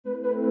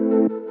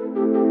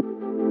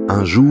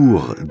Un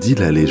jour, dit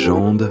la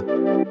légende,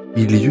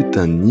 il y eut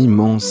un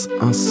immense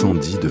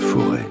incendie de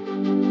forêt.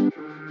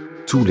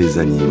 Tous les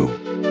animaux,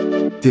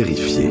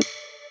 terrifiés,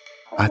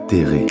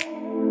 atterrés,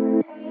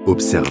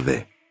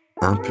 observaient,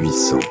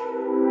 impuissants,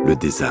 le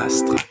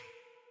désastre.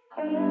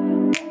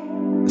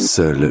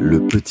 Seul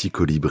le petit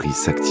colibri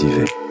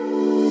s'activait,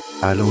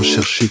 allant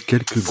chercher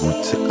quelques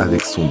gouttes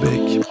avec son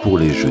bec pour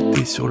les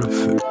jeter sur le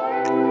feu.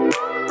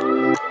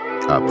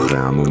 Après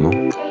un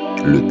moment,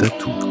 le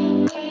tatou,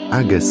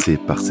 agacé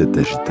par cette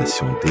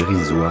agitation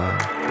dérisoire,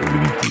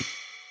 lui dit :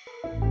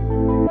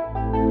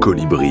 «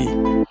 Colibri,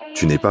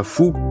 tu n'es pas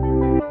fou ?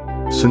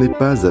 Ce n'est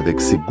pas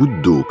avec ces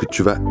gouttes d'eau que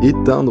tu vas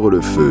éteindre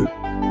le feu. »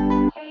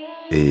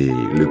 Et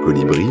le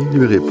colibri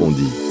lui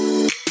répondit :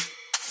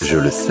 « Je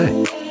le sais,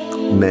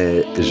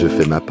 mais je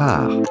fais ma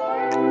part. »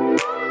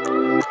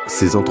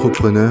 Ces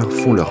entrepreneurs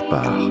font leur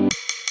part,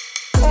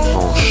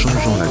 en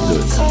changeant la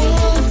donne,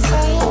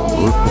 en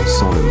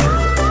repensant le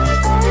monde,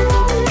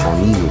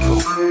 en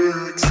innovant.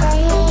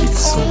 Ils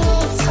sont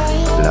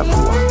la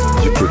voix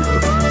du colibri.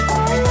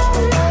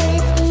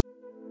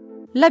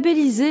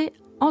 Labellisée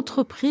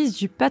entreprise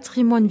du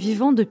patrimoine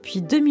vivant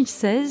depuis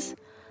 2016,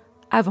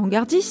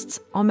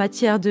 avant-gardiste en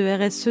matière de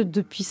RSE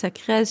depuis sa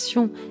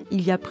création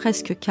il y a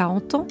presque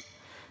 40 ans,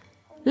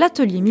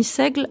 l'atelier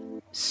Missegle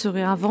se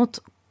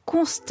réinvente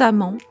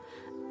constamment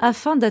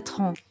afin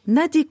d'être en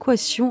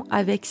adéquation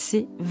avec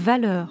ses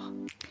valeurs.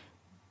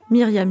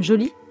 Myriam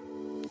Joly,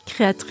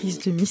 créatrice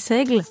de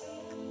Missegle,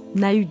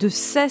 n'a eu de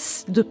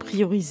cesse de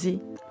prioriser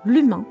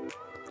l'humain,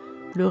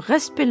 le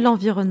respect de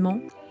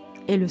l'environnement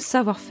et le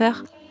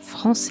savoir-faire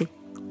français.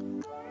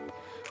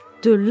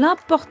 De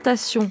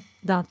l'importation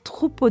d'un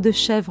troupeau de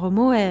chèvres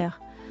mohair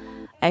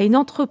à une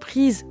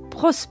entreprise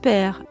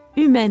prospère,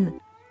 humaine,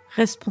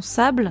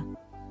 responsable,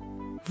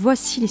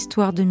 voici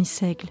l'histoire de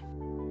Missegle.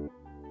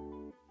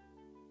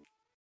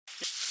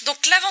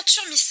 Donc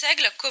l'aventure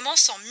Missegle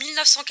commence en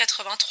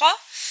 1983.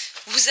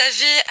 Vous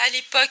avez à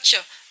l'époque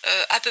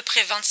à peu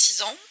près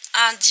 26 ans,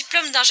 un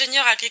diplôme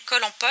d'ingénieur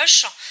agricole en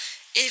poche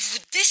et vous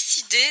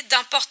décidez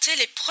d'importer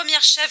les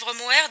premières chèvres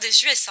mohair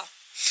des USA.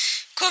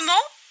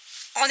 Comment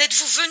en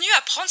êtes-vous venu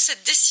à prendre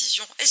cette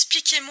décision ?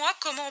 Expliquez-moi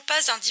comment on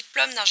passe d'un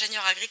diplôme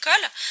d'ingénieur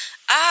agricole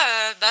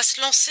à se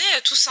lancer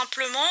tout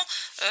simplement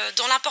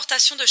dans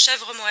l'importation de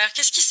chèvres mohair.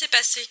 Qu'est-ce qui s'est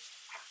passé ?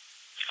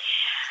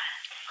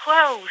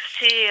 Waouh,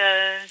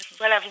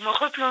 vous me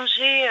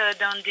replongez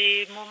dans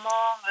des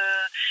moments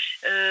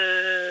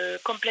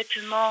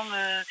complètement,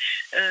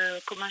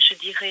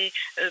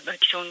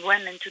 qui sont loin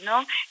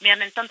maintenant, mais en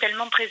même temps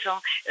tellement présents.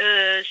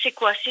 C'est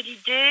quoi ? C'est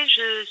l'idée,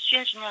 je suis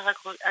ingénieure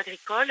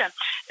agricole,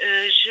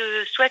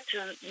 je souhaite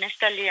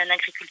m'installer en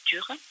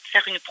agriculture,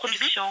 faire une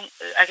production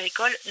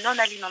agricole non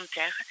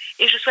alimentaire,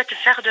 et je souhaite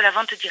faire de la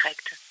vente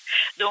directe.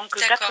 Donc,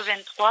 D'accord.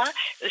 83,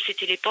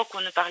 c'était l'époque où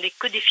on ne parlait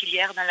que des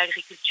filières dans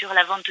l'agriculture.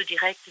 La vente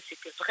directe,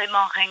 c'était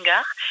vraiment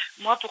ringard.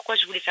 Moi, pourquoi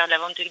je voulais faire de la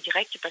vente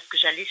directe ? Parce que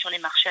j'allais sur les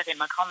marchés avec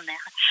ma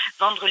grand-mère,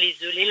 vendre les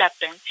œufs, les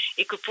lapins.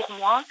 Et que pour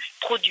moi,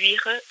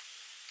 produire,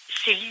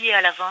 c'est lié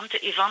à la vente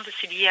et vendre,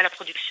 c'est lié à la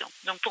production.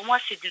 Donc, pour moi,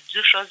 c'est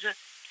deux choses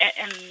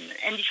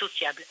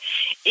indissociables.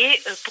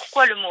 Et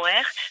pourquoi le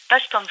mohair ?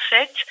 Parce qu'en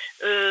fait,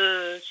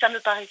 ça me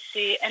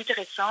paraissait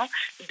intéressant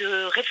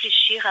de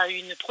réfléchir à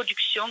une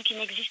production qui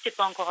n'existait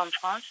pas encore en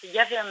France. Il y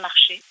avait un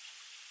marché,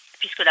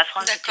 puisque la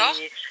France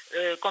était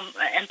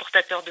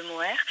importateur de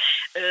mohair.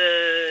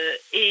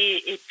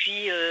 Et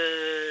puis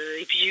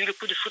j'ai eu le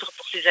coup de foudre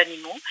pour ces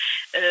animaux.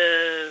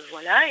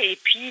 Et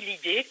puis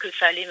l'idée que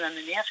ça allait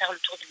m'amener à faire le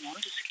tour du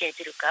monde, ce qui a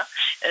été le cas.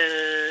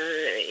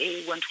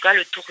 Ou en tout cas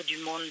le tour du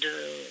monde,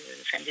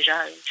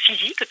 déjà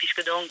physique,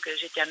 puisque donc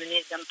j'étais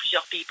amenée dans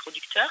plusieurs pays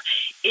producteurs,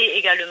 et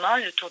également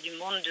le tour du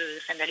monde,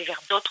 d'aller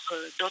vers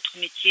d'autres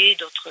métiers,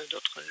 d'autres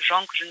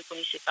gens que je ne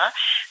connaissais pas,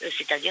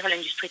 c'est-à-dire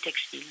l'industrie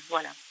textile.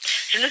 Voilà.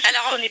 Je ne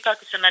soupçonnais pas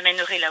que ça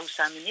m'amènerait là où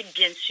ça a mené,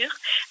 bien sûr,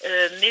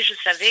 mais je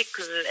savais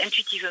que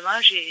intuitivement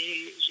j'ai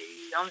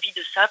eu envie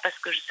de ça parce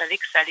que je savais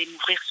que ça allait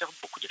m'ouvrir sur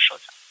beaucoup de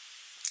choses.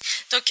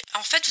 Donc,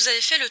 en fait, vous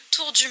avez fait le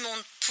tour du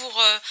monde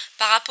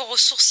par rapport au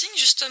sourcing,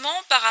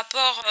 justement,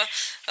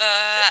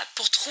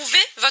 pour trouver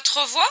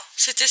votre voie.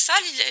 C'était ça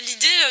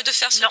l'idée de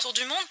faire ce tour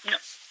du monde ?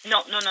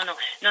 Non.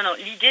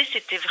 L'idée,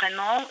 c'était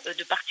vraiment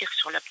de partir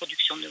sur la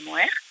production de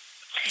mohair.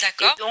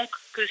 D'accord. Et donc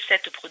que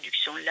cette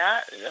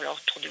production-là, alors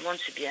tour du monde,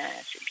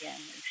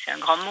 c'est un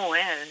grand mot,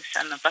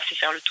 ça m'a pas fait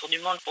faire le tour du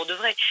monde pour de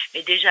vrai,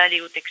 mais déjà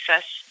aller au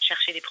Texas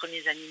chercher les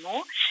premiers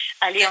animaux,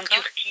 aller en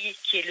Turquie,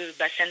 qui est le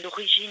bassin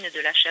d'origine de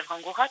la chèvre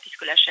angora,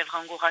 puisque la chèvre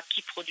angora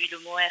qui produit le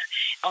mohair,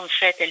 en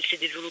fait, elle s'est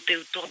développée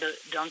autour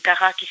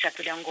d'Ankara, qui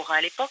s'appelait Angora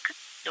à l'époque.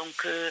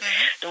 Donc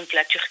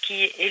la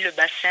Turquie est le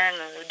bassin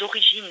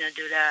d'origine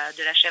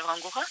de la chèvre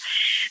angora.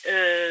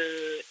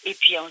 Et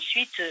puis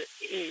ensuite,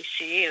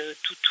 c'est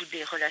toutes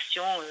des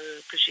relations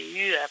que j'ai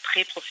eues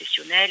après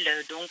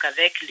professionnelles, donc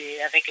avec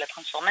la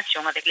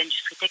transformation, avec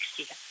l'industrie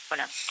textile,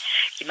 voilà,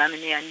 qui m'a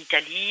amenée en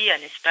Italie,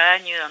 en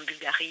Espagne, en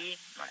Bulgarie,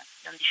 voilà,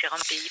 dans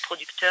différents pays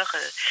producteurs,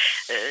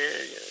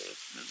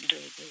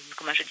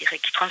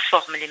 qui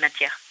transforment les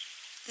matières.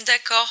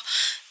 D'accord.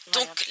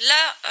 Donc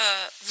Voilà.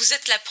 là, vous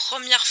êtes la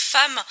première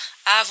femme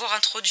à avoir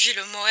introduit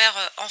le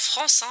mohair en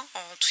France, hein,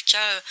 en tout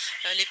cas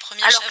les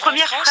premières Alors, chèvres en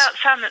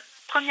France.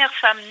 première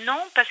femme,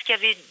 non, parce qu'il y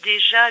avait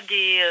déjà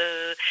des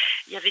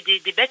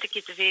bêtes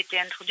qui avaient été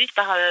introduites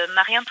par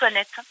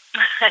Marie-Antoinette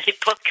à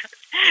l'époque.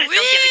 Oui.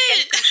 Donc, il y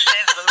avait quelques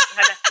chèvres.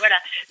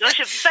 Voilà. Donc,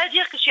 je ne peux pas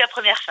dire que je suis la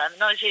première femme.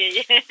 Non,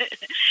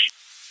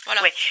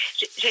 Voilà. Ouais,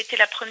 j'ai été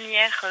la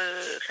première.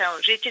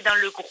 J'ai été dans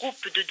le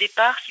groupe de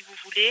départ, si vous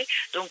voulez,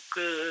 donc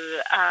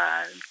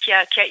qui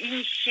a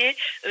initié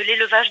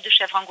l'élevage de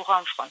chèvres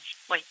angora en France.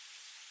 Oui.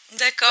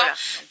 D'accord. Voilà.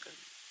 Donc,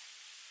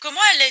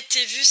 comment elle a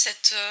été vue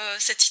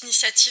cette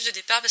initiative de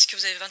départ? Parce que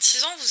vous avez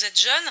 26 ans, vous êtes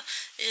jeune.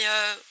 Et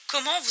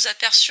comment vous a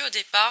perçu au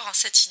départ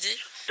cette idée?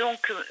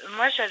 Donc,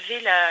 moi, j'avais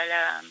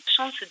la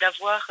chance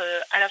d'avoir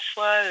à la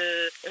fois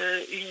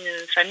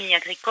une famille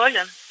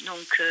agricole,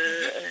 donc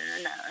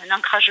un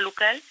ancrage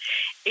local,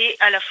 et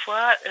à la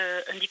fois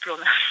un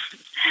diplôme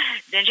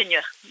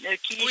d'ingénieur,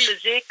 qui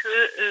faisait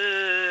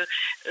que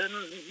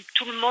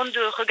tout le monde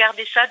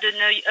regardait ça d'un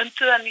œil un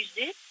peu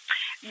amusé,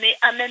 mais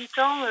en même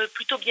temps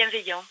plutôt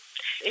bienveillant.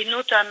 Et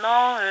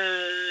notamment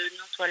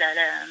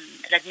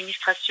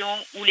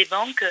l'administration ou les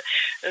banques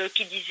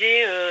qui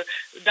disaient,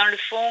 dans le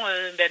fond,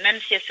 même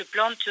si elle se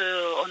plante,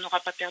 on n'aura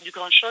pas perdu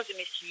grand-chose,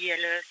 mais si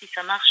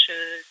ça marche,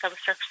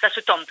 ça se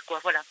tente, quoi,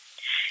 voilà.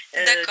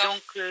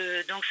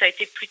 Donc ça a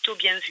été plutôt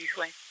bien vu,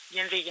 ouais,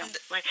 bienveillant.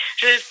 Ouais.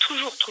 J'ai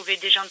toujours trouvé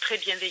des gens très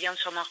bienveillants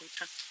sur ma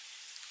route.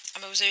 Ah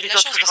bah vous avez eu les la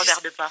autres, chance. je ne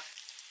regarde pas.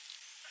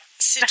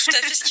 C'est tout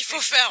à fait ce qu'il faut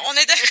faire, on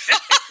est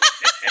d'accord.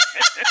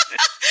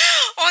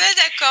 On est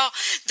d'accord.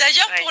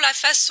 D'ailleurs, pour la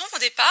façon, au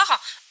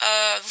départ,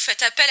 vous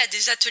faites appel à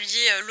des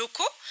ateliers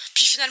locaux,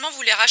 puis finalement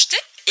vous les rachetez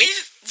et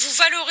vous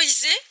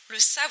valorisez le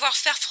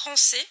savoir-faire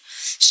français.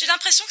 J'ai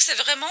l'impression que c'est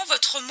vraiment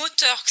votre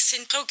moteur, que c'est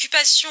une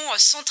préoccupation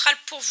centrale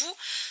pour vous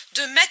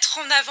de mettre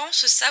en avant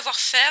ce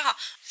savoir-faire.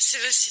 C'est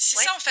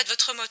ça en fait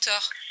votre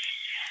moteur.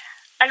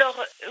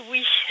 Alors,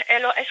 oui.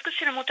 Alors, est-ce que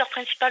c'est le moteur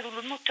principal ou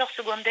le moteur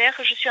secondaire?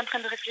 Je suis en train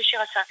de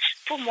réfléchir à ça.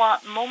 Pour moi,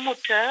 mon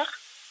moteur,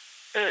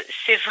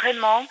 c'est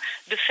vraiment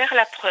de faire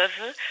la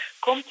preuve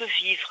qu'on peut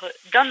vivre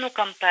dans nos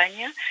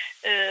campagnes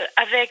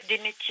avec des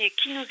métiers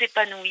qui nous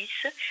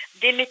épanouissent,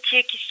 des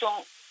métiers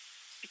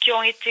qui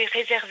ont été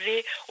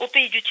réservés aux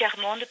pays du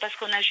tiers-monde parce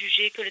qu'on a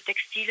jugé que le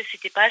textile,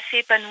 c'était pas assez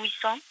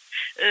épanouissant,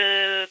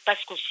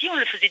 parce qu'aussi on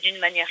le faisait d'une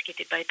manière qui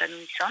n'était pas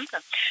épanouissante.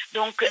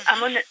 Donc,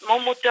 mon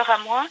moteur à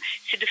moi,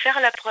 c'est de faire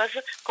la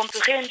preuve qu'on peut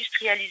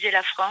réindustrialiser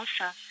la France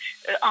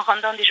en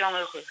rendant des gens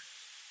heureux.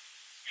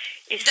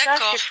 Et ça,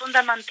 c'est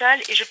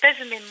fondamental, et je pèse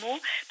mes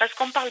mots, parce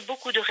qu'on parle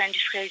beaucoup de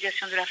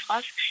réindustrialisation de la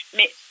France,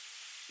 mais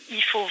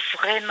il faut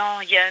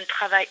vraiment, il y a un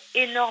travail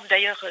énorme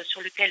d'ailleurs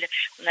sur lequel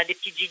on a des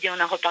petites idées, on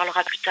en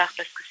reparlera plus tard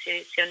parce que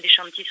c'est un des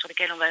chantiers sur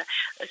lequel on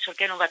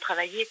va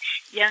travailler.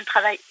 Il y a un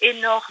travail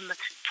énorme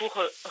pour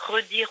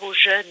redire aux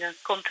jeunes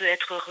qu'on peut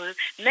être heureux,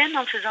 même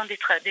en faisant des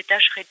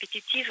tâches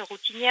répétitives,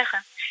 routinières,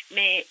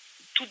 mais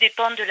tout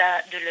dépend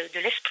de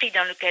l'esprit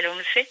dans lequel on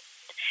le fait.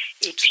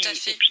 Et puis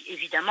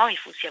évidemment, il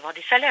faut aussi avoir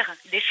des salaires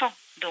décents.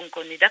 Donc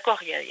on est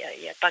d'accord, il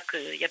y a pas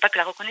que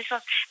la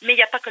reconnaissance, mais il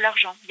n'y a pas que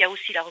l'argent. Il y a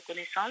aussi la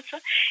reconnaissance,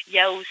 il y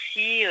a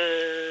aussi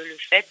le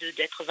fait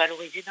d'être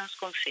valorisé dans ce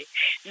qu'on fait.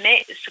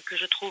 Mais ce que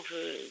je trouve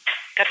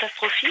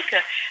catastrophique,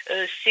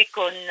 c'est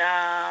qu'on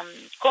a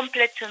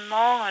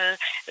complètement,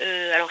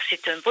 alors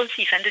c'est un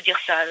poncif de dire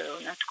ça,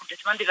 on a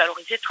complètement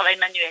dévalorisé le travail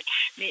manuel.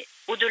 Mais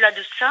au-delà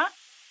de ça,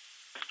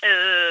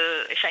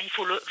 il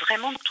faut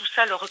vraiment tout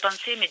ça le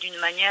repenser, mais d'une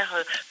manière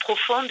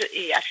profonde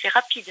et assez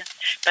rapide.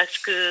 Parce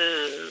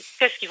que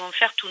qu'est-ce qu'ils vont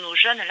faire tous nos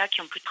jeunes là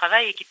qui n'ont plus de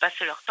travail et qui passent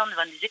leur temps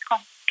devant des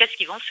écrans? Qu'est-ce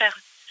qu'ils vont faire?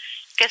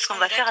 Qu'est-ce qu'on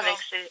va faire avec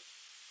ces...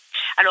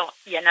 Alors,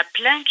 il y en a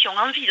plein qui ont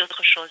envie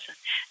d'autre chose.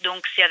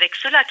 Donc, c'est avec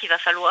cela qu'il va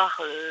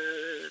falloir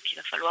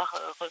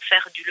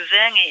refaire du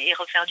levain et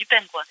refaire du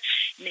pain, quoi.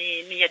 Mais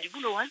il y a du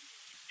boulot, hein.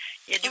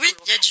 Il y a du boulot.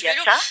 Il y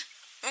a ça.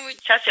 Oui.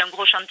 Ça, c'est un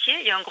gros chantier.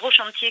 Il y a un gros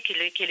chantier qui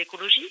est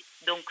l'écologie,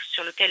 donc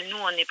sur lequel nous,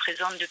 on est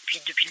présents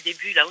depuis le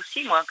début, là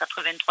aussi. Moi, en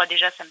 83,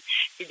 déjà,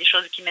 c'est des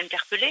choses qui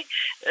m'interpellaient.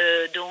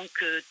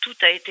 Donc, tout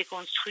a été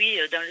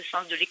construit dans le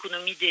sens de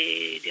l'économie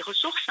des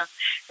ressources.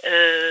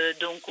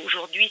 Donc,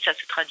 aujourd'hui, ça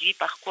se traduit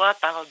par quoi?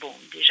 Par,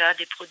 déjà,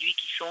 des produits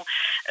qui sont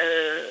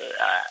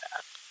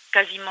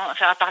quasiment,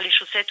 à part les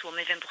chaussettes où on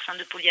met 20%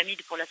 de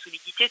polyamide pour la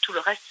solidité, tout le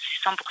reste,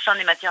 c'est 100%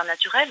 des matières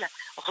naturelles,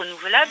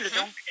 renouvelables.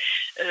 Donc,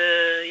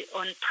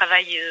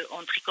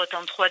 on tricote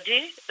en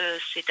 3D,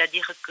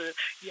 c'est-à-dire qu'il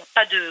n'y a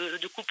pas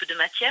de coupe de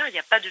matière, il n'y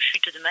a pas de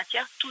chute de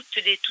matière. Tout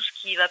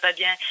ce qui ne va pas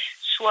bien,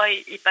 soit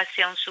est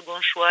passé en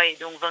second choix et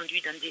donc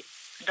vendu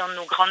dans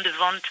nos grandes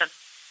ventes,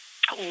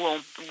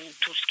 où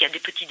tout ce qui a des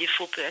petits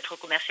défauts peut être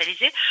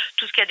commercialisé,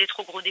 tout ce qui a des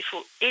trop gros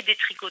défauts est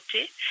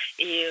détricoté.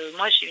 Et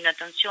moi, j'ai une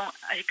attention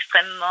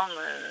extrêmement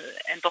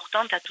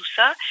importante à tout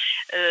ça.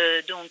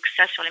 Donc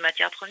ça, sur les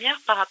matières premières.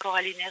 Par rapport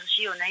à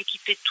l'énergie, on a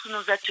équipé tous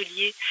nos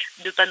ateliers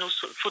de panneaux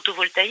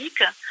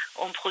photovoltaïques.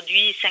 On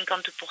produit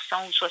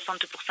 50% ou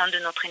 60% de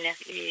notre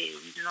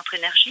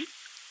énergie.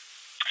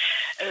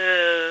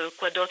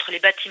 Quoi d'autre? Les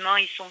bâtiments,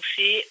 ils sont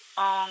faits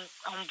en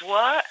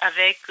bois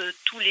avec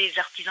tous les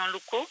artisans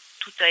locaux.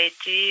 Tout a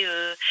été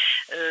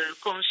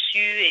conçu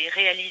et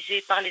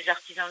réalisé par les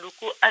artisans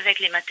locaux avec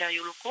les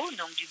matériaux locaux,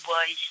 donc du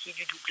bois ici,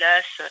 du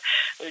Douglas,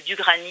 du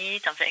granit,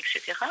 enfin,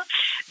 etc.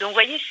 Donc, vous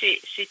voyez,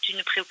 c'est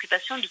une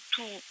préoccupation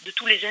de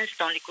tous les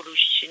instants,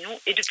 l'écologie chez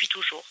nous, et depuis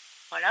toujours.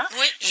 Voilà.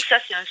 Oui. Donc ça,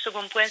 c'est un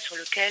second point sur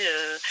lequel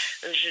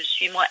je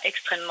suis, moi,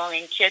 extrêmement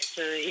inquiète,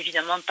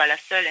 évidemment pas la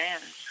seule, hein.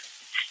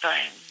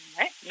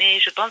 Mais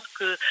je pense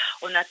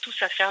qu'on a tous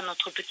à faire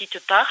notre petite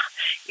part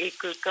et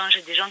que quand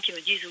j'ai des gens qui me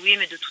disent oui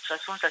mais de toute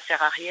façon ça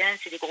sert à rien,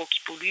 c'est les gros qui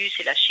polluent,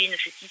 c'est la Chine,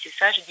 c'est ci, c'est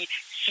ça, je dis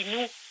si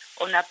nous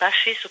on n'a pas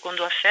fait ce qu'on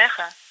doit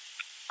faire,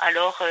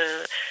 alors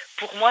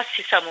pour moi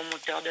c'est ça mon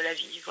moteur de la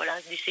vie, voilà,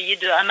 d'essayer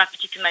à ma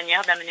petite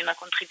manière d'amener ma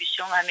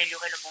contribution à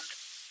améliorer le monde.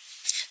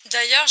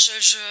 D'ailleurs,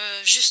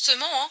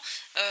 justement,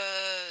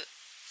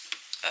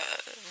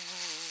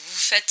 vous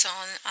faites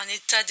un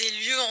état des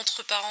lieux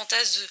entre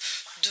parenthèses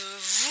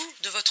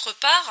de votre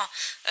part.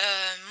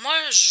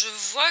 Moi, je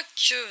vois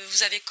que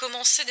vous avez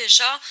commencé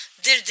déjà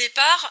dès le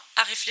départ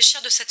à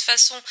réfléchir de cette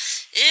façon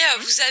et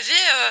vous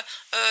avez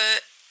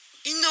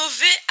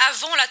innové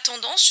avant la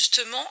tendance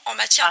justement en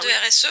matière de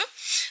RSE,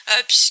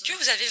 puisque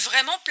vous avez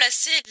vraiment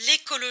placé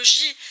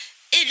l'écologie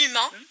et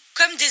l'humain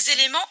comme des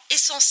éléments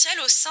essentiels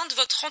au sein de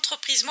votre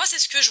entreprise. Moi, c'est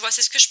ce que je vois,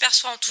 c'est ce que je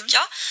perçois en tout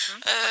cas.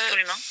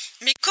 Absolument.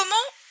 Mais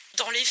comment,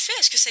 dans les faits,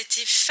 est-ce que ça a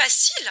été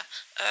facile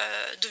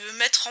de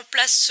mettre en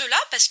place cela?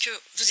 Parce que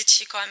vous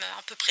étiez quand même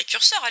un peu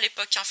précurseur à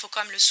l'époque, il faut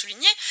quand même le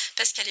souligner,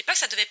 parce qu'à l'époque,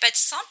 ça ne devait pas être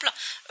simple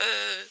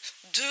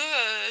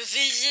de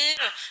veiller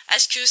à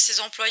ce que ces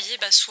employés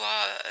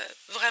soient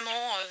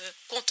vraiment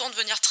contents de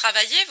venir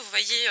travailler. Vous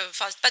voyez,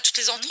 pas toutes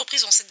les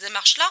entreprises ont cette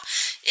démarche-là,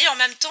 et en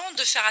même temps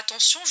de faire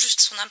attention juste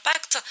à son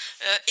impact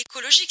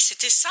écologique.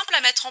 C'était simple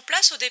à mettre en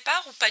place au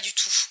départ ou pas du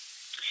tout?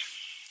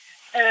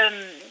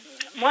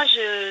 Moi,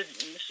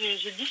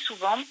 je dis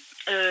souvent,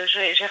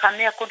 j'ai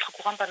ramé à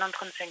contre-courant pendant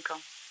 35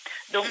 ans.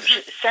 Donc,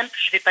 simple,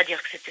 je ne vais pas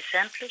dire que c'était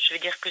simple, je vais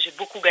dire que j'ai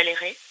beaucoup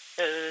galéré.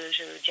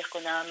 Je veux dire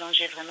qu'on a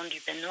mangé vraiment du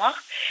pain noir.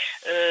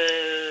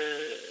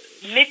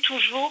 Mais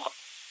toujours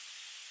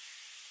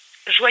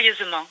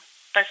joyeusement,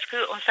 parce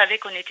qu'on savait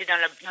qu'on était dans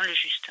le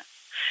juste.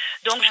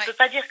 Donc, je ne peux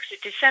pas dire que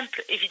c'était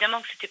simple. Évidemment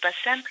que ce n'était pas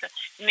simple,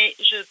 mais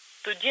je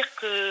peux dire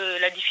que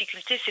la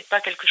difficulté, c'est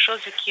pas quelque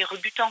chose qui est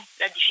rebutant.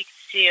 La difficulté,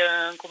 c'est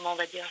comment on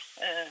va dire,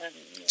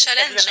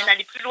 challenge. Ça vous amène à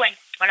aller plus loin.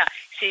 Voilà,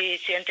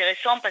 c'est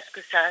intéressant parce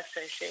que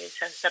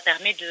ça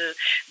permet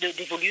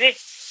d'évoluer.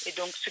 Et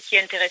donc, ce qui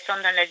est intéressant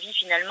dans la vie,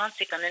 finalement,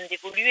 c'est quand même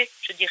d'évoluer.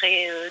 Je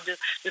dirais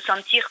de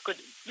sentir que.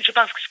 Je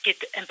pense que ce qui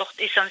est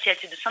essentiel,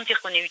 c'est de sentir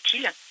qu'on est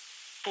utile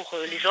pour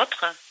les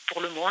autres, pour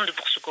le monde,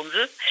 pour ce qu'on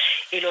veut.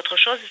 Et l'autre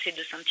chose, c'est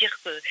de sentir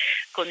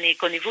qu'on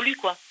évolue,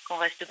 quoi. Qu'on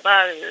reste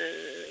pas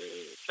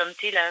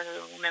planté là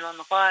au même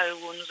endroit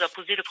où on nous a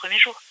posé le premier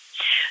jour.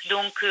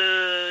 Donc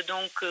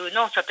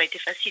non, ça n'a pas été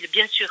facile.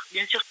 Bien sûr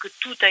que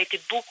tout a été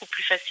beaucoup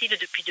plus facile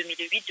depuis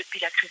 2008, depuis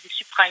la crise des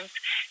subprimes.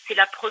 C'est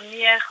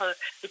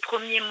le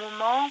premier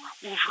moment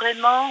où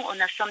vraiment on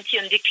a senti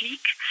un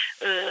déclic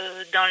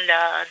dans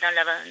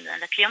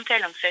la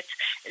clientèle en fait.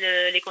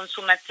 Les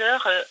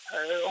consommateurs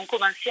ont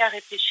commencé à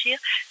réfléchir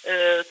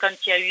quand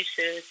il y a eu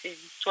ces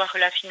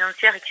histoires-là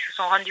financières et qui se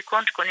sont rendus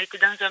compte qu'on était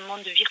dans un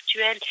monde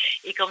virtuel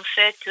et qu'en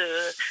fait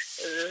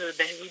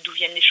d'où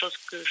viennent les choses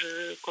que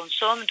je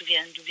consomme, d'où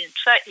vient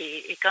tout ça,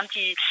 et quand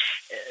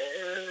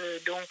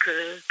donc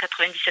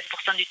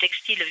 97% du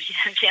textile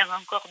vient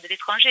encore de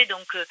l'étranger,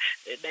 donc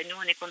nous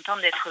on est content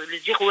d'être le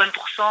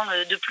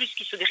 0,1% de plus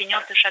qui se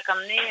grignote chaque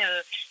année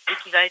et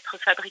qui va être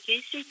fabriqué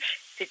ici.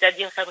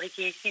 C'est-à-dire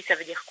fabriquer ici, ça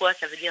veut dire quoi?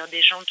 Ça veut dire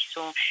des gens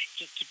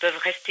qui peuvent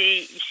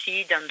rester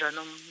ici dans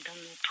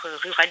notre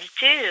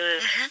ruralité,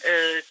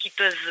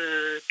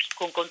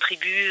 qu'on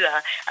contribue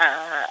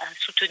à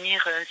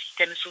soutenir un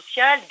système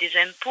social, des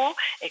impôts,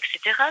 etc.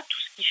 Tout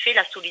ce qui fait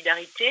la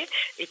solidarité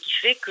et qui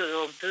fait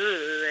qu'on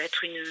peut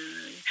être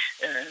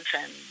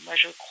moi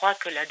je crois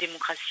que la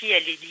démocratie,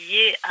 elle est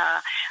liée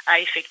à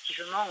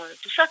effectivement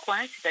tout ça, quoi.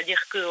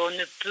 C'est-à-dire qu'on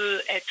ne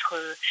peut être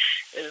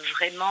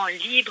vraiment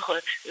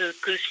libre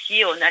que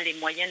si on a les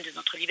moyens de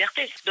notre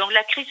liberté. Donc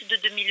la crise de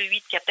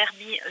 2008 qui a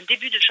permis un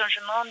début de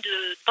changement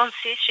de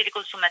pensée chez les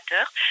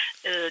consommateurs,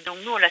 donc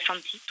nous on l'a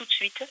senti tout de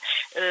suite.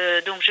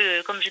 Donc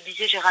comme je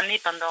disais, j'ai ramé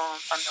pendant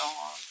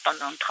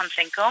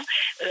 35 ans.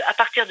 À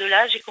partir de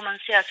là, j'ai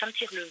commencé à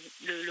sentir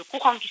le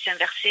courant qui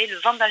s'inversait, le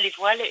vent dans les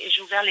voiles, et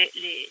j'ai ouvert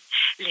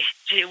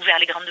j'ai ouvert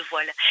les grandes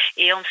voiles.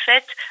 Et en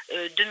fait,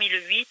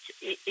 2008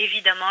 est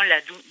évidemment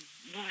la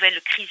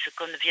nouvelle crise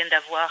qu'on vient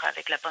d'avoir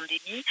avec la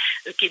pandémie,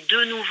 qui est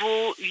de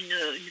nouveau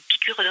une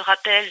piqûre de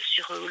rappel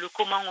sur le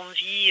comment on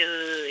vit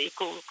et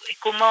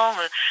comment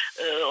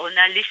on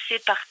a laissé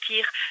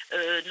partir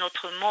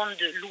notre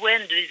monde loin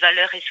des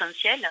valeurs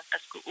essentielles,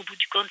 parce qu'au bout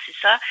du compte, c'est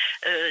ça,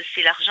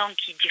 c'est l'argent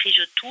qui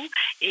dirige tout,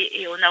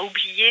 et on a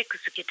oublié que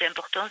ce qui était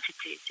important,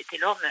 c'était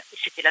l'homme et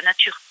c'était la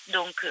nature.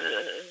 Donc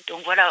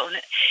voilà,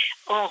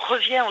 on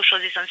revient aux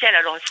choses essentielles.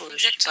 Alors, je ne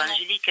suis pas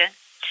angélique,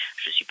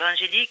 Je suis pas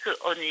angélique.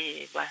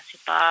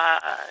 C'est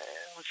pas,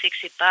 on sait que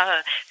c'est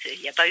pas, il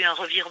n'y a pas eu un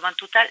revirement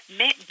total,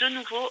 mais de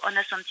nouveau, on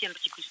a senti un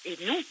petit coup. Et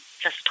nous,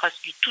 ça se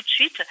traduit tout de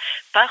suite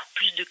par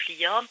plus de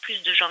clients,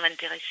 plus de gens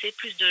intéressés,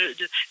 plus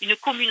une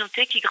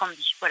communauté qui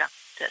grandit. Voilà,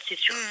 c'est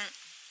sûr.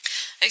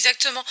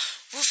 Exactement.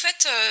 Vous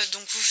faites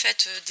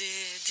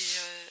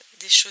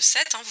des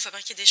chaussettes, vous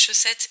fabriquez des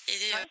chaussettes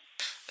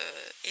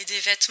et des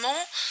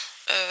vêtements.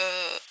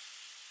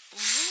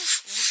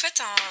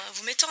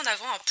 Vous mettez en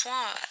avant un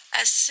point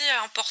assez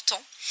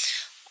important,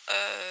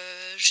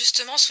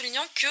 justement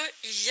soulignant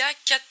qu'il y a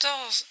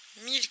 14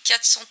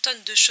 400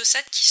 tonnes de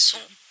chaussettes qui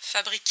sont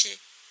fabriquées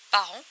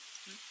par an.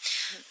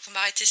 Vous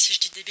m'arrêtez si je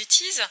dis des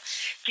bêtises.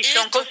 Qui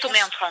sont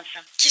consommées en France.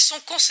 Qui sont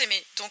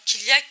consommées. Donc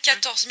il y a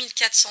 14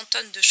 400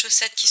 tonnes de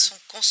chaussettes qui sont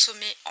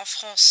consommées en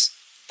France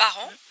par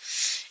an.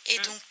 Et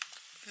donc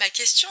ma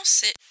question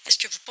c'est, est-ce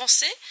que vous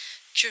pensez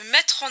que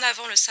mettre en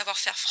avant le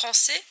savoir-faire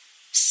français,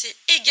 c'est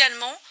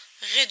également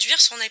réduire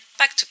son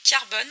impact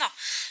carbone?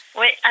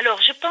 Oui,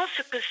 alors je pense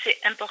que c'est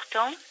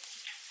important,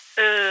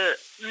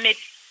 mais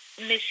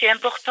c'est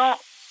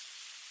important.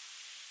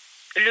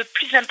 Le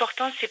plus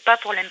important, c'est pas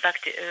pour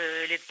l'impact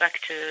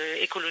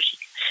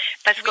écologique,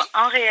 parce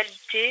qu'en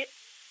réalité,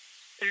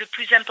 le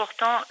plus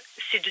important,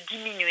 c'est de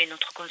diminuer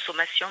notre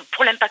consommation.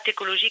 Pour l'impact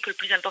écologique, le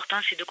plus important,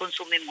 c'est de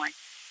consommer moins,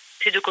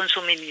 c'est de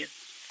consommer mieux.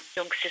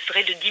 Donc, ce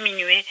serait de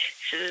diminuer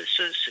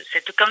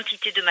cette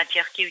quantité de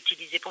matière qui est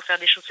utilisée pour faire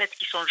des chaussettes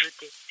qui sont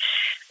jetées.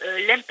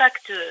 Le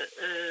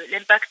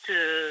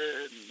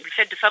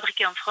fait de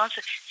fabriquer en France,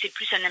 c'est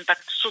plus un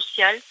impact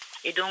social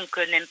et donc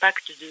un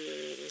impact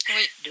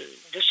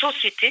de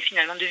société,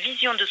 finalement, de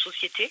vision de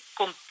société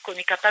qu'on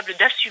est capable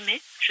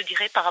d'assumer, je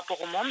dirais, par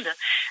rapport au monde,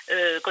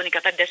 qu'on est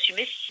capable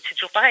d'assumer. C'est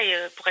toujours pareil,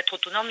 pour être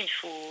autonome, il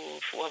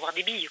faut avoir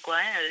des billes,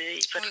 quoi.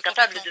 Il faut être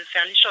capable de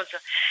faire les choses.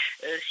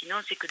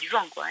 Sinon, c'est que du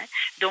vent, quoi.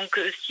 Donc,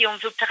 si on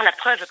veut faire la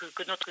preuve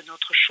que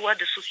notre choix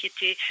de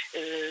société,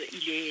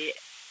 il est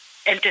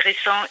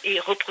intéressant et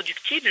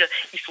reproductible,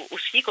 il faut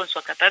aussi qu'on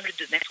soit capable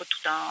de mettre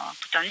tout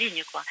en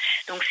ligne, quoi.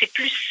 Donc, c'est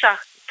plus ça.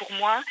 Pour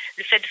moi,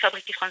 le fait de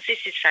fabriquer français,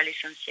 c'est ça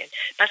l'essentiel.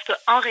 Parce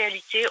qu'en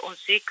réalité, on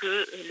sait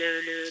que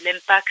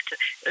l'impact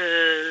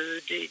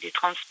des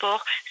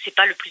transports, c'est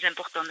pas le plus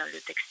important dans le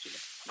textile.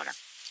 Voilà.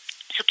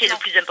 Ce qui est le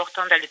plus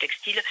important dans le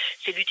textile,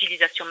 c'est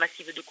l'utilisation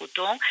massive de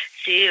coton,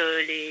 c'est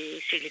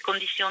les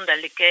conditions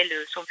dans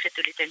lesquelles sont faites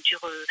les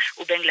teintures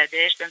au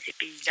Bangladesh, dans ces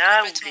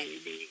pays-là, où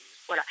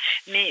voilà.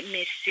 Mais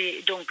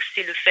c'est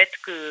le fait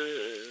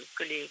que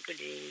les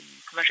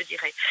comment je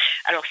dirais.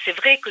 Alors c'est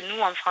vrai que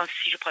nous en France,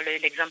 si je prends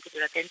l'exemple de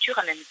la teinture,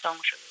 en même temps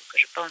que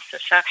je pense à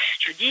ça,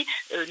 je dis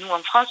nous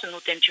en France, nos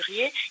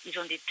teinturiers, ils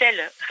ont des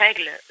telles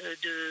règles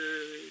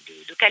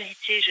de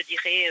qualité, je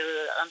dirais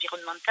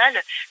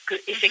environnementale, que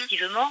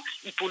effectivement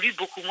ils polluent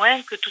beaucoup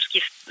moins que tout ce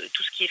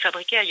qui est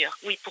fabriqué ailleurs.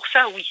 Oui, pour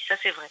ça, oui, ça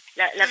c'est vrai.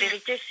 La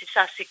vérité, c'est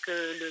ça, c'est que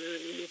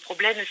le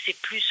problème, c'est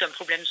plus un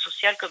problème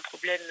social qu'un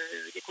problème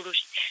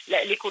d'écologie.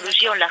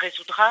 L'écologie, on la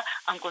résoudra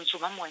en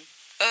consommant moins.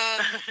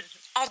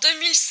 En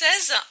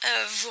 2016,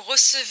 vous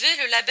recevez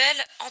le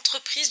label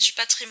Entreprise du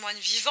patrimoine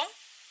vivant.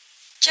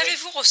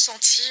 Qu'avez-vous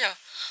ressenti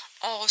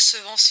en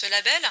recevant ce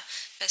label?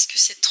 Parce que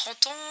c'est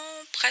 30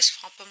 ans, presque,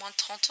 un peu moins de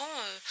 30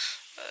 ans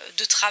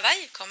de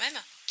travail quand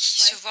même,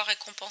 qui se voit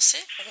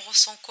récompensé. On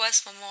ressent quoi à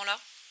ce moment-là?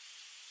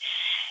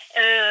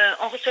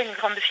 On reçoit une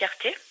grande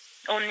fierté.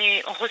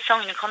 On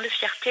ressent une grande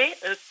fierté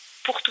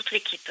pour toute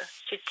l'équipe.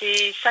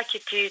 C'était ça qui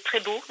était très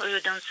beau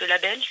dans ce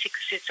label, c'est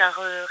que ça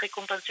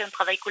récompensait un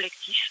travail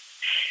collectif.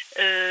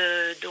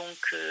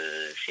 Donc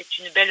c'est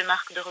une belle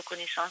marque de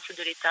reconnaissance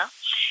de l'État.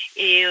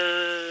 Et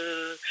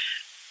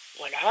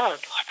voilà,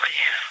 bon, après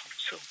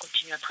on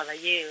continue à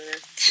travailler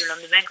le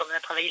lendemain comme on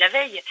a travaillé la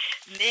veille,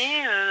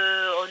 mais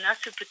on a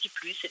ce petit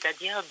plus,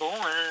 c'est-à-dire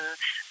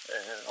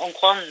on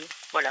croit en nous,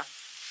 voilà.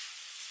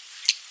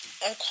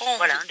 On croit en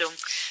voilà, nous. Donc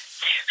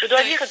je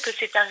dois dire que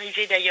c'est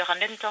arrivé d'ailleurs en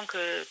même temps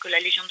que la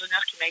Légion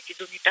d'honneur qui m'a été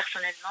donnée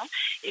personnellement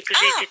et que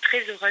j'ai été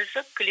très heureuse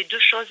que les deux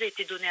choses aient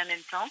été données en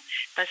même temps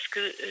parce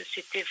que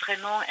c'était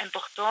vraiment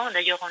important.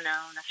 D'ailleurs, on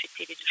a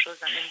fêté les deux choses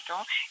en même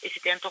temps et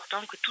c'était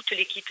important que toute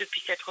l'équipe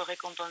puisse être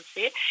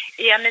récompensée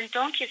et en même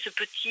temps qu'il y ait ce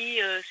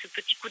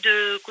petit coup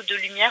de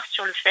lumière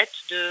sur le fait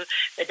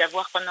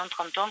d'avoir pendant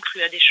 30 ans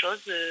cru à des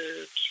choses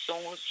qui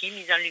sont aussi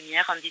mises en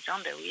lumière en disant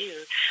oui,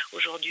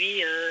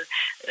 aujourd'hui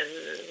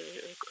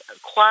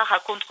croire à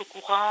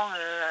contre-courant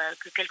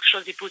que quelque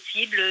chose est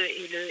possible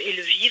et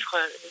le vivre,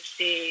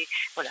 c'est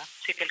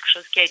quelque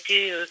chose qui a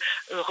été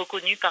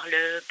reconnu par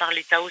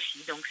l'État aussi.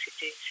 Donc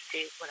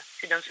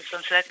c'est dans ce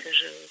sens-là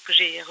que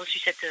j'ai reçu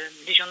cette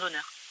Légion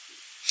d'honneur.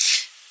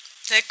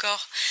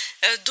 D'accord.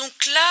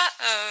 Donc là,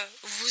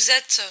 vous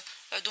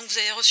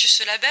avez reçu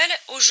ce label.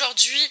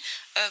 Aujourd'hui,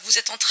 vous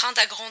êtes en train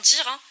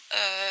d'agrandir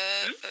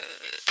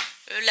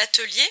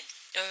l'atelier.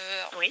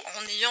 Oui.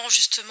 en ayant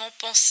justement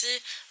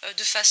pensé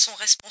de façon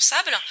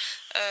responsable,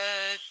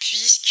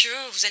 puisque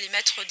vous allez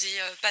mettre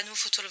des panneaux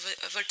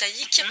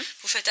photovoltaïques,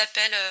 vous faites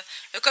appel,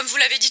 comme vous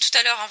l'avez dit tout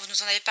à l'heure, hein, vous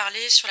nous en avez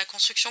parlé sur la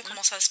construction,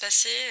 comment ça va se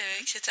passer,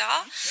 etc.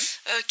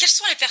 Quelles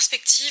sont les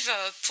perspectives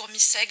pour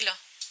Missegle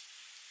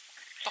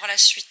par la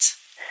suite?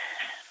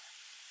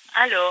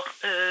 Alors,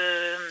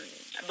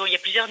 il y a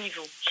plusieurs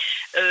niveaux.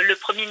 Le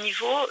premier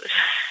niveau,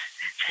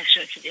 je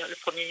veux dire, le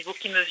premier niveau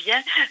qui me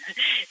vient,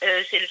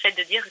 c'est le fait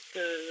de dire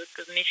que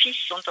mes fils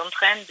sont en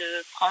train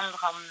de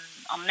prendre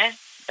en main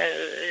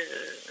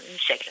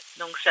Missegle.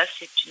 Donc ça,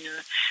 c'est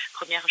une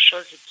première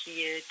chose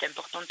qui est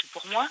importante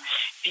pour moi,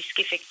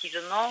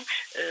 puisqu'effectivement,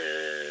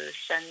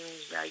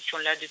 ils sont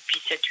là depuis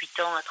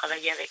 7-8 ans à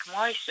travailler avec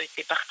moi. Ils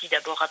étaient partis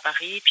d'abord à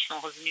Paris, puis sont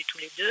revenus tous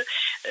les deux,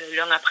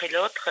 l'un après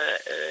l'autre,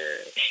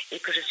 et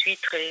que je suis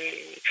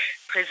très,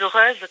 très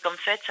heureuse qu'en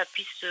fait, ça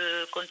puisse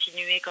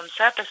continuer comme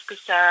ça, parce que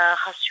ça a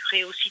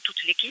rassuré aussi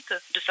toute l'équipe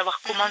de savoir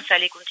comment ça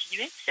allait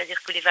continuer.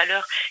 C'est-à-dire que les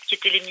valeurs qui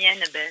étaient les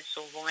miennes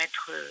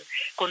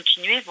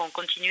vont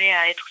continuer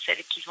à être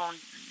celles qui vont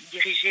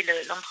diriger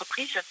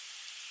l'entreprise,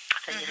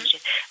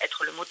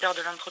 être le moteur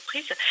de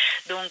l'entreprise.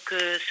 Donc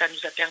ça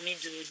nous a permis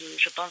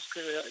je pense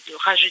de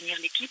rajeunir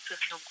l'équipe.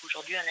 Donc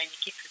aujourd'hui on a une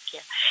équipe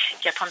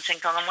qui a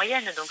 35 ans en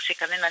moyenne, donc c'est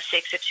quand même assez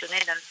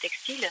exceptionnel dans le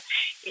textile.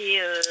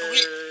 Et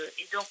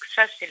donc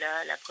ça c'est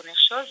la première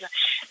chose.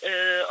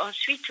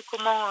 Ensuite,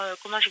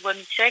 comment je vois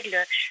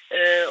Missegle,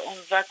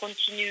 on va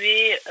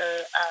continuer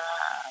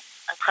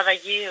à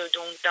travailler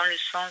donc dans le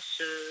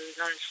sens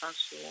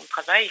où on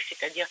travaille,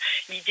 c'est-à-dire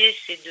l'idée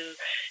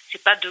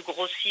c'est pas de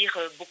grossir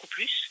beaucoup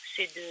plus,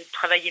 c'est de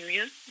travailler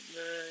mieux,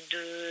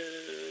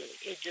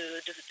 et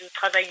de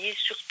travailler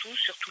sur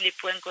tous les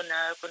points qu'on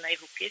a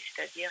évoqués,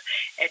 c'est-à-dire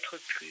être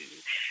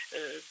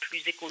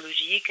plus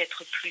écologique,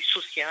 être plus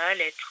social,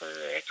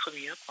 être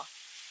mieux, quoi.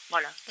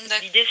 Voilà.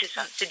 L'idée, c'est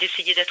ça, c'est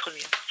d'essayer d'être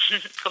mieux.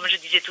 Comme je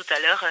disais tout à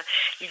l'heure,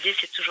 l'idée,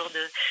 c'est toujours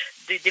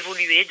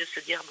d'évoluer, de se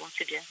dire, bon,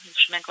 c'est bien, le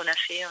chemin qu'on a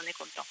fait, on est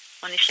content,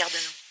 on est fiers de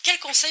nous. Quel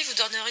conseil vous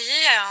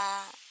donneriez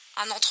à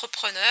un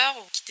entrepreneur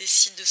qui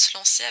décide de se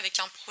lancer avec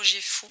un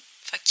projet fou,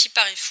 enfin qui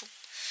paraît fou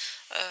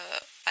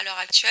à l'heure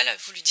actuelle?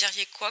 Vous lui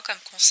diriez quoi comme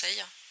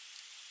conseil?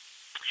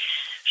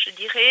 Je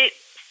dirais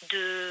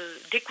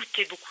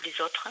d'écouter beaucoup les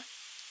autres,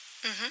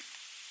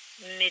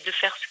 mais de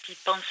faire ce qu'ils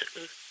pensent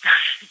eux.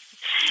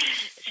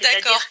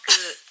 C'est-à-dire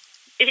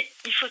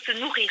qu'il faut se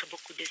nourrir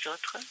beaucoup des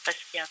autres, parce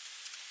qu'il y a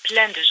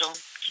plein de gens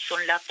qui sont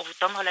là pour vous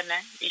tendre la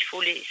main. Il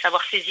faut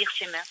savoir saisir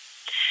ses mains.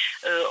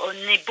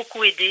 On est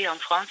beaucoup aidés en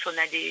France. On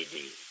a des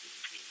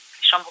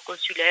chambres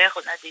consulaires,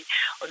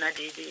 on a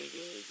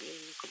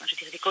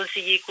des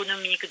conseillers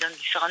économiques dans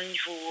différents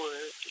niveaux.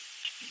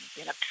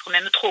 Il y en a peut-être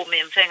même trop,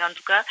 mais enfin, en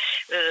tout cas,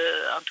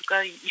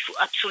 il faut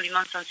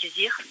absolument s'en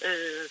saisir,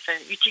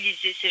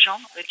 utiliser ces gens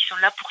qui sont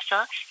là pour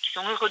ça, qui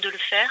sont heureux de le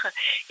faire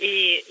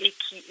et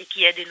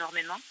qui aident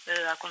énormément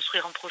à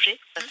construire un projet,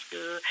 parce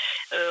que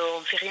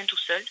on fait rien tout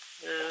seul,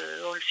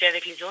 on le fait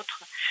avec les autres,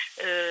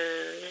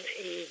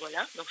 et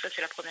voilà. Donc ça,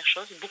 c'est la première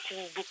chose.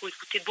 Beaucoup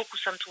écouter, beaucoup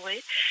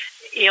s'entourer,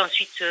 et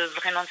ensuite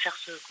vraiment faire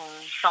ce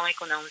qu'on sent et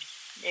qu'on a envie.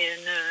 Et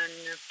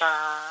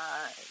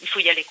il faut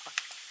y aller, quoi.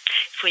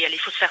 Il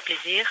faut se faire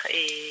plaisir,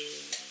 et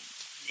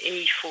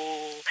il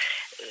faut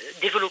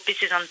développer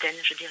ses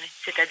antennes, je dirais.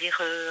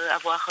 C'est-à-dire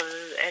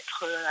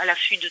être à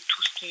l'affût de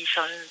tout ce qui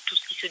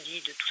se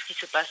dit, de tout ce qui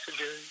se passe,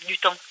 du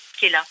temps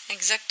qui est là.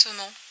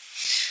 Exactement.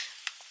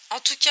 En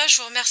tout cas, je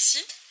vous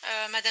remercie,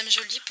 Madame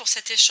Joly, pour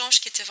cet échange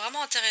qui était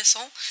vraiment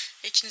intéressant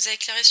et qui nous a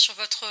éclairé sur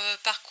votre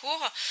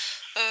parcours.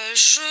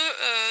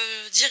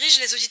 Je dirige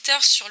les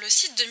auditeurs sur le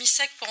site de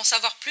Missegle pour en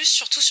savoir plus,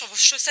 surtout sur vos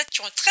chaussettes qui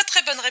ont une très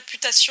très bonne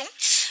réputation,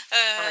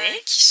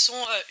 qui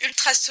sont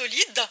ultra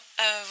solides.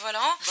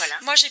 Voilà.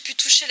 Moi, j'ai pu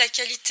toucher la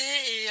qualité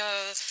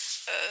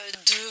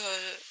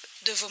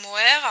de vos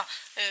mohair.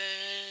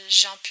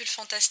 J'ai un pull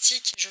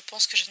fantastique. Je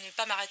pense que je ne vais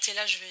pas m'arrêter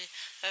là. Je vais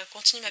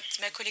continuer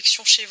ma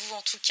collection chez vous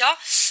en tout cas.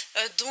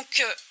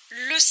 Donc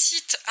le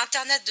site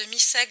internet de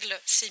Missegle,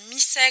 c'est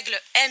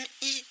missegle,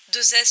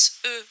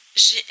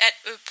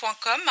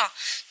 missegle.com.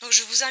 Donc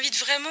je vous invite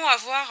vraiment à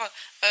voir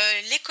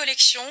les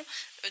collections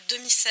de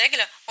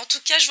Missegle. En tout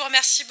cas, je vous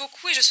remercie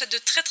beaucoup et je souhaite de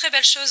très très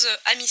belles choses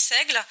à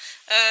Missegle.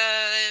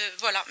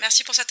 Voilà,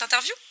 merci pour cette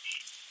interview.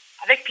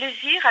 Avec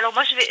plaisir. Alors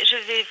moi, je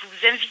vais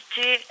vous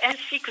inviter,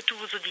 ainsi que tous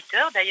vos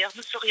auditeurs. D'ailleurs,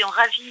 nous serions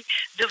ravis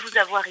de vous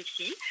avoir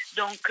ici.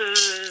 Donc,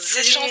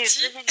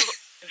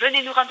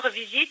 venez nous rendre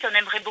visite. On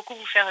aimerait beaucoup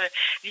vous faire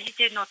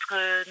visiter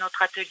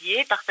notre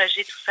atelier,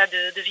 partager tout ça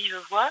de vive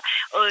voix.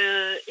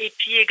 Et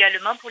puis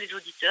également pour les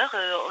auditeurs,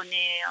 on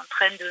est en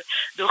train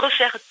de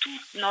refaire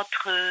tout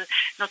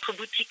notre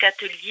boutique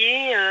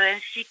atelier,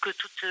 ainsi que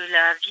toute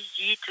la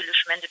visite, le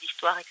chemin de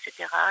l'histoire,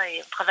 etc.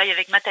 Et on travaille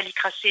avec Nathalie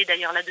Crassé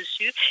d'ailleurs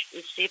là-dessus,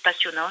 et c'est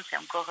passionnant, c'est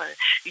encore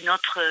une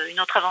autre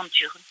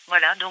aventure.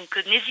 Voilà, donc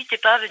n'hésitez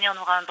pas à venir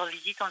nous rendre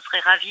visite, on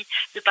serait ravis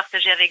de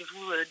partager avec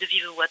vous de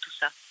vive voix tout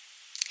ça.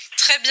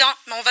 Très bien,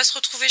 mais on va se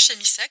retrouver chez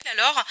Missegle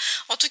alors.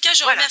 En tout cas,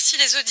 je remercie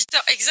les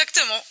auditeurs.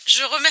 Exactement,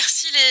 je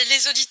remercie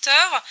les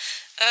auditeurs.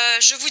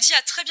 Je vous dis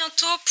à très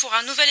bientôt pour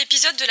un nouvel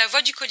épisode de La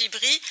Voix du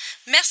Colibri.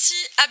 Merci,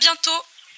 à bientôt.